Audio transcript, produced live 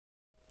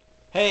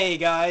Hey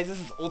guys, this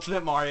is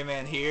Ultimate Mario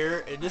Man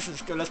here, and this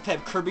is Let's Play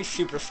Kirby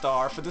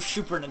Superstar for the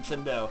Super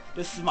Nintendo.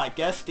 This is my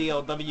guest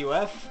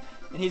DLWF,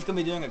 and he's gonna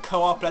be doing a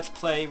co-op Let's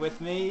Play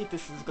with me.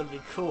 This is gonna be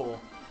cool.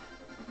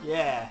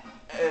 Yeah.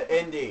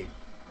 Indeed.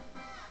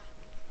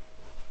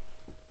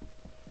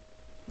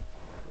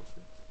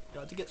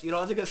 You don't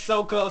have to get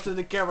so close to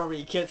the camera where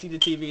you can't see the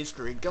TV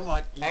screen. Come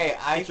on. Hey,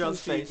 I can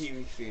see see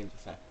TV screen.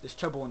 There's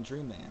trouble in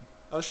Dreamland.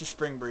 Oh, it's just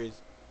Spring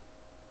Breeze.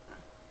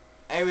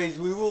 Anyways,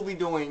 we will be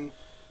doing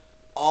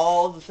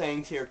all the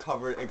things here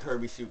covered in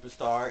Kirby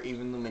Superstar,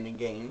 even the mini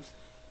games,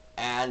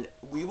 and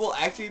we will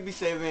actually be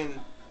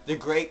saving the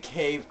Great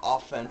Cave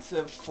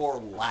Offensive for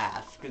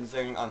last,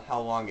 considering on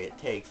how long it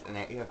takes and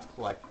that you have to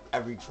collect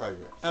every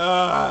treasure.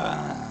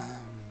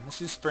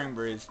 This is Spring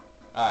Breeze.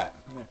 Alright.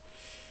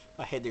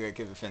 I hate the Great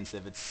Cave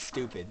Offensive. It's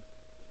stupid.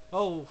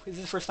 Oh, is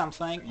this the first time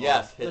playing?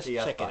 Yes, Let's hit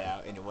the check button. it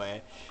out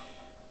anyway.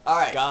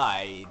 Alright.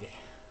 Guide.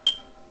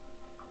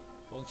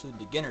 Welcome to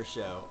the beginner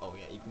show. Oh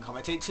yeah, you can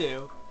commentate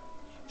too.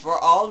 For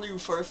all new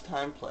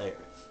first-time players,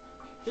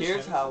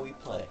 here's how we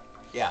play.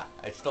 Yeah,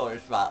 I stole your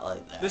spot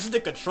like that. This is the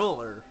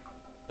controller.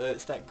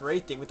 It's that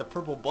great thing with the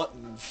purple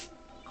buttons.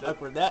 Look,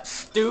 we're that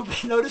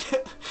stupid. Notice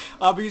it?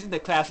 I'll be using the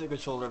classic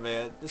controller,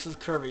 man. This is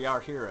Kirby, our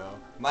hero.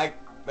 My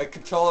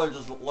controller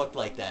doesn't look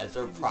like that. Is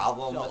there a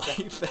problem No,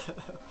 with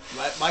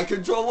that? My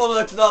controller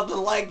looks nothing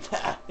like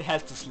that. It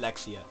has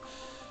dyslexia.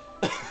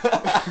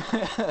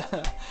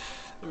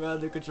 Around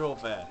the control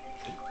pad.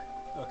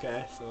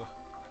 Okay, so...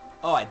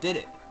 Oh, I did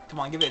it. Come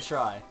on, give it a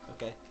try.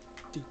 Okay.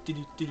 Do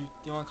you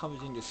want to come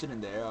and just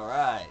sitting there?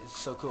 Alright, it's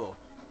so cool.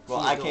 Well,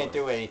 I can't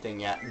do anything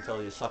yet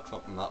until you suck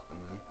something up and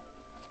then...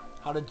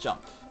 How to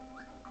jump.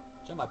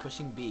 Jump by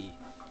pushing B.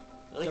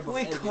 Like,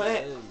 we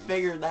couldn't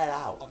figure that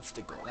out.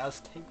 Obstacle. Now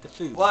let's take the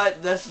food.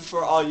 But this is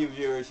for all you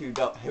viewers who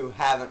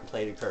haven't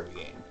played a Kirby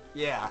game.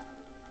 Yeah.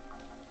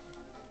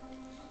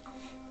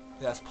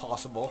 That's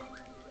possible.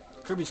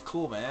 Kirby's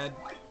cool, man.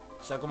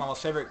 It's like one of my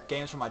most favorite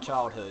games from my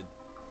childhood.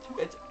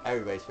 It's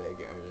everybody's favorite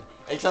game.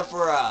 Except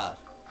for,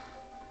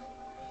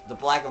 the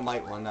black and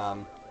white one,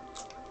 I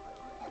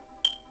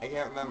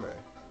can't remember.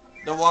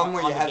 The one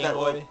where you have that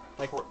little...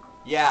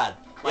 Yeah,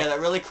 that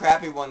really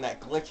crappy one that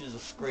glitches the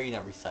screen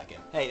every second.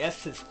 Hey,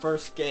 that's his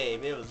first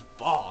game. It was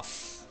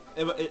boss.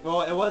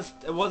 Well, it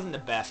wasn't the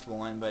best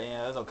one, but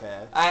yeah, it was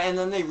okay. And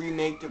then they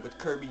remaked it with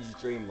Kirby's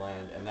Dream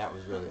Land, and that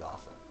was really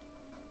awesome.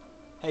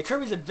 Hey,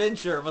 Kirby's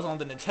Adventure was on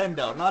the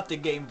Nintendo, not the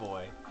Game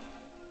Boy.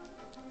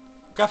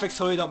 Graphics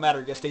totally don't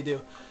matter. Yes, they do.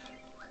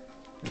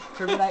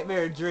 Kirby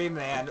Nightmare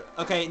Dreamland.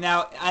 Okay,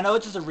 now I know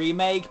it's just a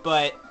remake,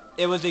 but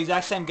it was the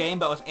exact same game,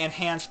 but with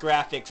enhanced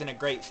graphics and an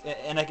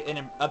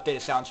updated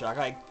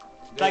soundtrack.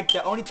 Like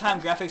the only time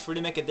graphics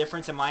really make a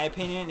difference, in my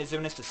opinion, is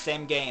when it's the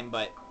same game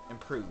but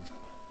improved.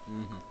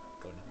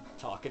 Go to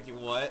talk if you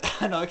want.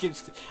 I know it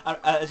keeps.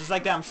 It's just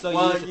like that. I'm so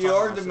used to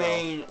you're talking the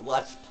main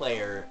Let's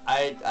Player.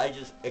 I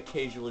just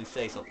occasionally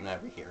say something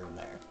every here and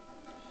there.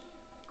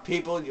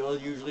 People, you'll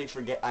usually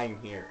forget I'm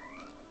here.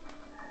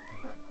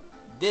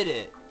 Did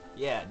it?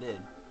 Yeah, it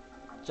did.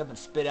 Jump and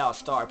spit out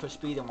star. Push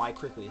speed and Y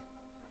quickly.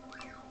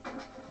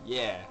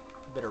 Yeah,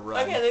 better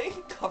run. Okay, then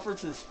he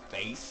covers his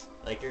face.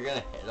 Like you're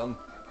gonna hit him.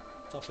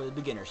 It's all for the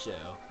beginner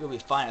show. You'll be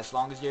fine as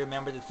long as you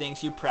remember the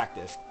things you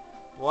practiced.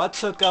 Well, it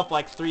took up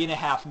like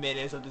 3.5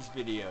 minutes of this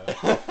video.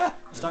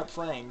 Start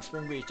playing.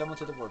 Spring Breeze. Jump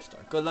into the World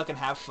Star. Good luck and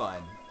have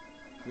fun.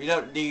 We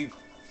don't need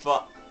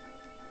fun.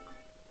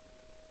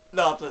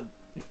 Nothing.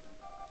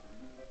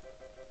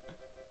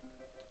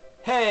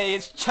 Hey,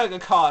 it's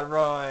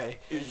Chugga-Conroy.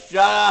 Shut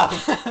up.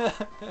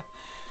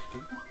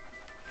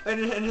 And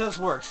it just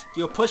works.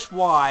 You'll push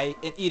Y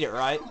and eat it,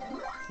 right?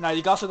 Now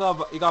you got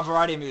a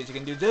variety of moves. You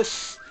can do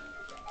this.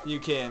 You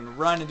can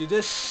run and do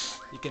this.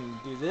 You can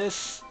do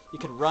this. You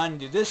can run and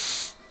do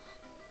this.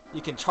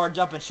 You can charge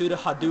up and shoot a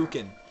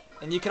Hadouken.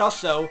 And you can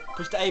also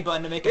push the A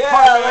button to make it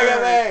partner. Look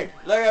at me!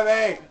 Look at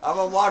me! I'm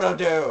a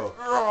wanna-do!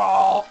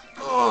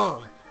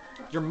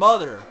 Your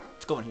mother.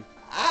 Let's go in here.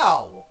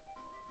 Ow!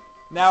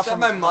 Now from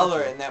my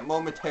mother, and that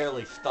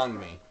momentarily stunned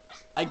me.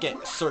 I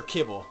get Sir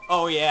Kibble.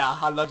 Oh yeah,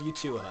 I love you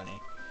too,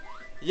 honey.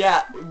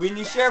 Yeah, when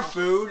you share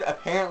food,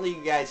 apparently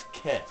you guys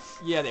kiss.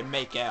 Yeah, they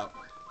make out.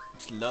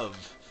 It's love.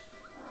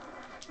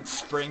 It's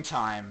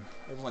springtime.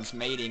 Everyone's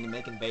mating and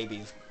making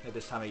babies at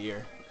this time of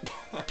year.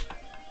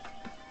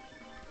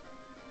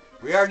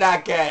 We are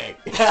not gay.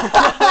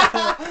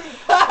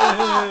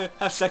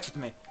 Have sex with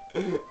me.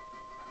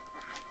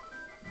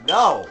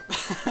 No.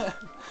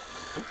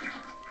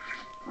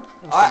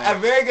 A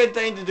very good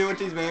thing to do with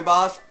these mini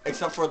boss,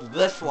 except for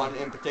this one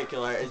in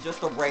particular, is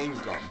just arrange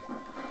them.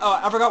 Oh,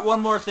 I forgot one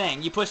more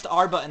thing. You push the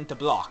R button to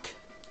block.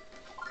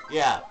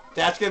 Yeah,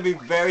 that's gonna be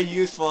very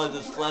useful in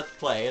this Let's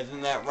Play,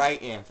 isn't that right,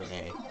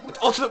 Anthony? It's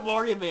Ultimate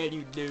Mario Man,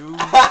 you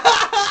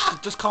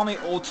noob. Just call me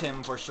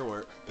Ultim for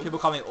short. People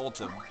call me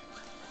Ultim.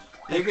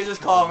 You can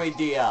just call me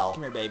DL.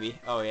 Come here, baby.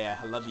 Oh yeah,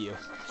 I love you.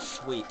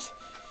 Sweet.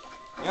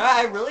 Yeah,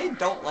 I really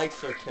don't like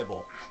Sir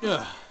Kibble.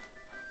 Ugh.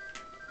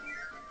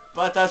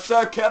 But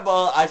Sir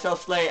Kibble, I shall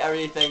slay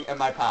everything in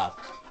my path.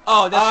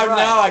 Oh, that's right.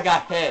 Oh no, I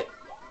got hit.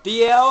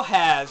 DL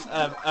has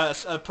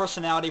a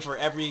personality for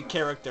every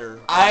character.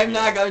 I'm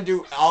not gonna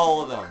do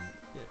all of them.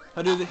 Yeah.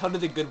 He'll do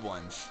the good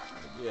ones.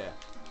 Yeah.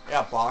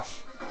 Yeah,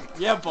 boss.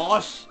 Yeah,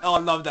 boss. Oh, I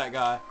love that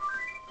guy.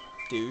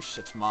 Douche,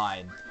 it's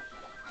mine.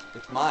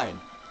 It's mine.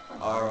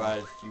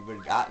 Otherwise, you would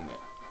have gotten it.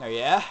 Oh,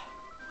 yeah?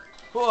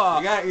 Whoa.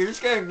 You're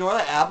just gonna ignore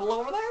that apple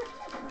over there?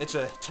 It's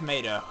a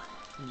tomato.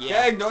 Yeah,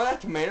 Yeah. ignore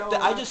that tomato over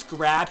I there? just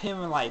grab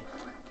him and, like,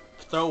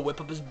 throw a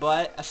whip up his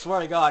butt. I swear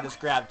to God, I just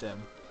grabbed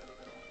him.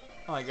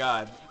 Oh, my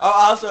God. Oh,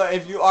 also,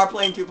 if you are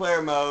playing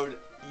two-player mode,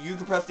 you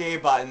can press the A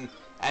button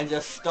and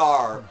just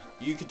star.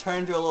 You can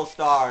turn into a little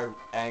star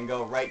and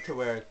go right to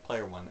where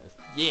player 1 is.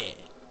 Yeah.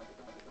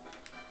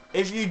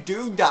 If you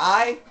do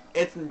die,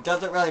 it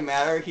doesn't really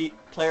matter.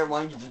 Player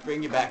 1 can just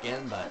bring you back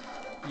in, but...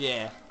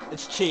 Yeah.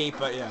 It's cheap,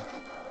 but yeah.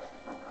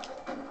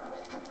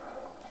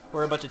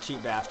 We're a bunch of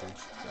cheap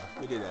bastards, so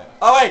we do that.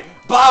 Oh wait!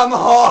 Bomb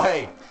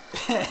ahoy!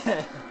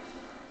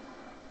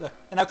 Look,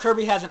 and now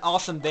Kirby has an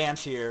awesome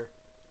dance here,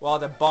 while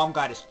the bomb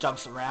guy just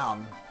jumps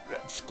around, and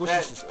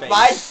squishes his face.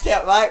 My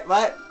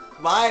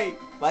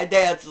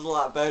dance is a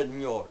lot better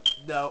than yours.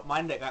 No,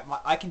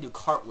 I can do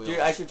cartwheels. Dude,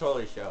 I should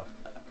totally show.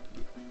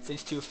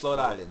 These two float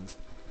islands.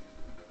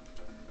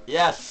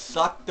 Yes,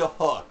 suck the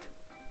hook.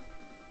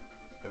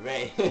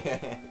 Hooray.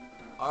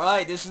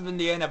 Alright, this has been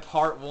the end of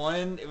part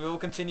 1. We will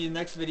continue the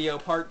next video,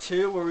 part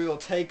 2, where we will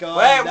take on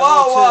Wait, level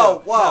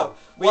whoa, 2. whoa,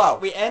 whoa.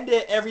 We end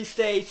it every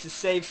stage to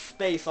save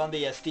space on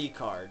the SD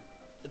card.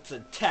 It's a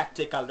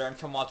tactic I learned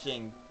from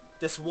watching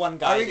this one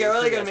guy. Are you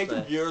really do gonna make the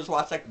this. viewers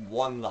watch like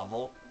one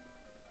level?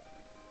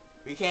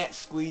 We can't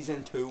squeeze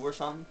in 2 or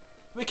something?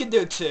 We can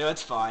do 2,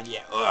 it's fine,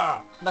 yeah.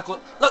 Ugh. Look,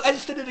 I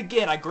just did it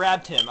again. I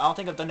grabbed him. I don't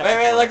think I've done that Wait,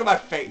 before. look at my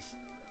face.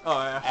 Oh,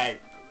 yeah. Hey.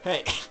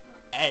 Hey.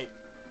 Hey.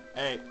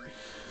 Hey.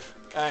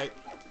 Hey.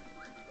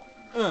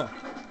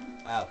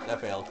 Wow, that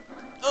failed.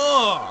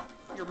 Ugh.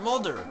 Your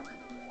mother.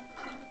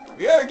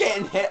 We are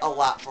getting hit a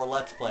lot for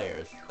Let's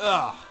Players.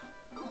 Ugh.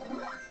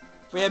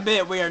 We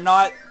admit we are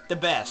not the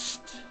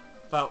best,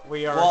 but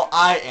we are... Well,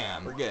 I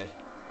am. We're good.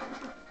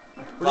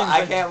 But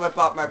I can't whip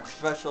out my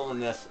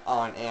professionalness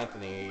on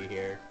Anthony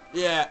here.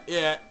 Yeah.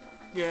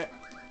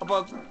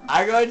 About...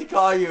 I'm going to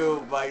call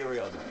you by your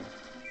real name.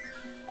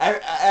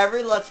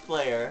 Every Let's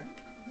Player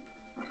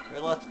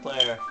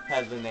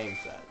has a name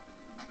set.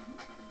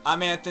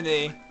 I'm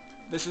Anthony.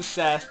 This is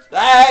Seth.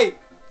 Hey!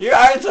 You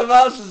aren't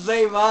supposed to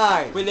say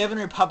mine! We live in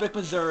Republic,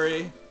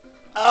 Missouri.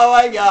 Oh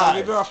my I'll god!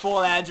 give you our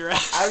full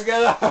address. I'm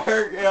gonna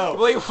hurt you!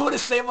 Well, you want to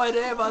say my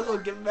name, I might as well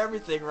give him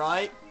everything,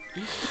 right?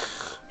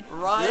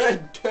 Right? You're a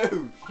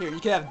douche! Here, you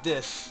can have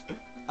this.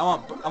 I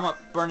want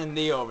Burning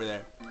Knee over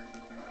there.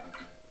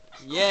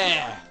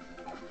 Yeah!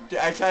 Dude,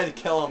 I tried to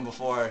kill him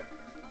before.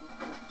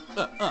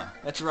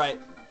 That's right.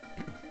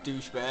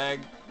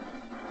 Douchebag.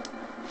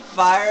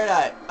 Fire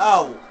that!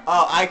 Oh,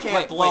 I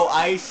can't blow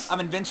ice.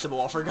 I'm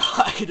invincible, I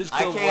forgot. I could just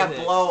kill I can't one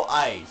hit. blow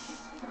ice.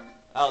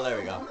 Oh, there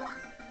we go.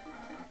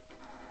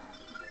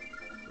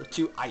 We're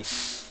too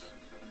ice.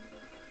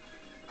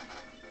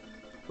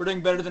 We're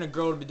doing better than a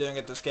girl would be doing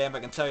at this game,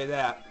 I can tell you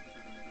that.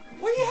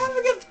 What do you have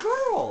against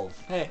girls?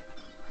 Hey,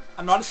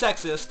 I'm not a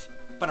sexist,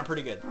 but I'm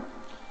pretty good.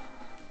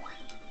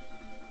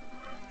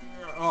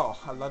 Oh,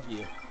 I love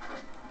you.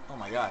 Oh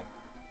my god.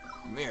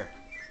 Come here.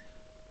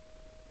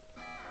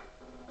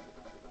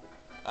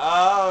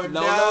 Oh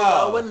Low, no!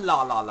 low, low, and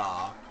la la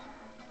la.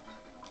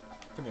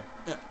 Come here.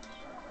 Yeah.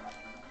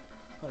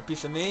 Want a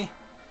piece of me?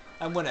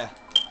 I'm gonna...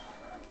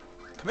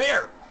 Come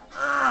here!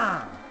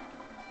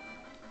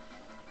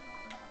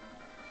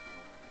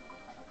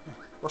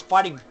 We're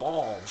fighting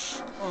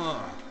balls.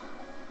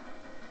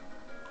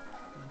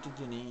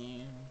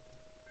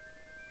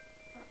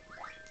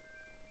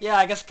 Yeah,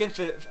 I guess we can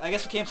fit. I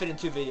guess we can fit in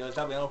 2 videos.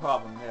 That'll be no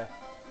problem. Yeah.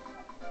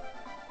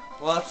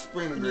 Well, that's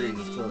spring breeze.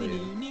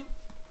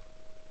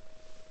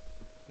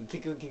 You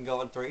think we can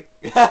go on 3?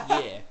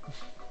 Yeah.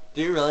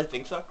 Do you really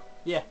think so?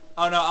 Yeah.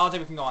 Oh no, I don't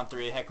think we can go on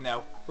 3. Heck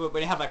no.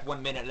 We have like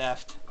 1 minute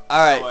left.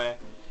 Alright.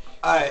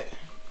 Alright.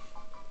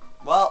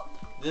 Well,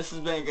 this has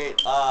been a great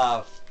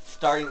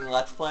starting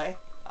Let's Play.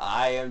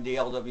 I am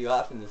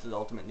DLWF and this is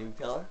Ultimate Noob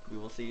Killer. We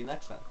will see you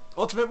next time.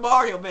 Ultimate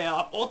Mario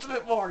Man!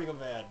 Ultimate Mario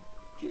Man!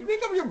 Can you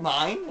make up your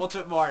mind?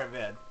 Ultimate Mario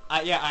Man.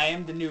 Yeah, I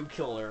am the noob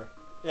killer.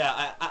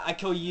 Yeah, I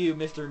kill you,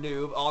 Mr.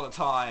 Noob, all the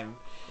time.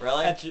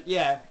 Really?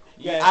 Yeah.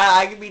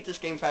 I can beat this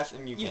game faster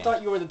than you can. You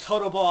thought you were the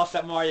total boss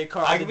at Mario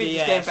Kart. I can beat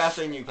this game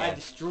faster than you can. I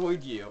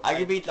destroyed you. I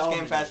can beat this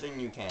game faster than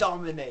you can.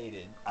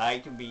 Dominated. I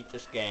can beat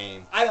this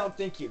game. I don't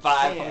think you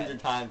 500 can.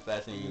 times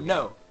faster than you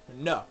can.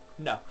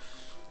 No.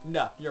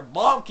 Your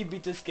mom can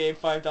beat this game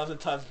 5,000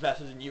 times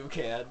faster than you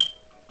can.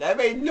 That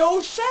made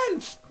no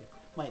sense!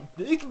 My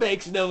dick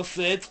makes no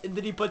sense, and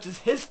then he punches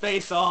his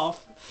face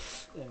off.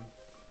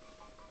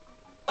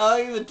 I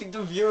don't even think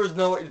the viewers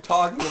know what you're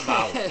talking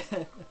about.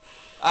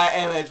 Alright,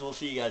 anyways, we'll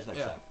see you guys next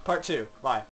time. Part 2. Bye.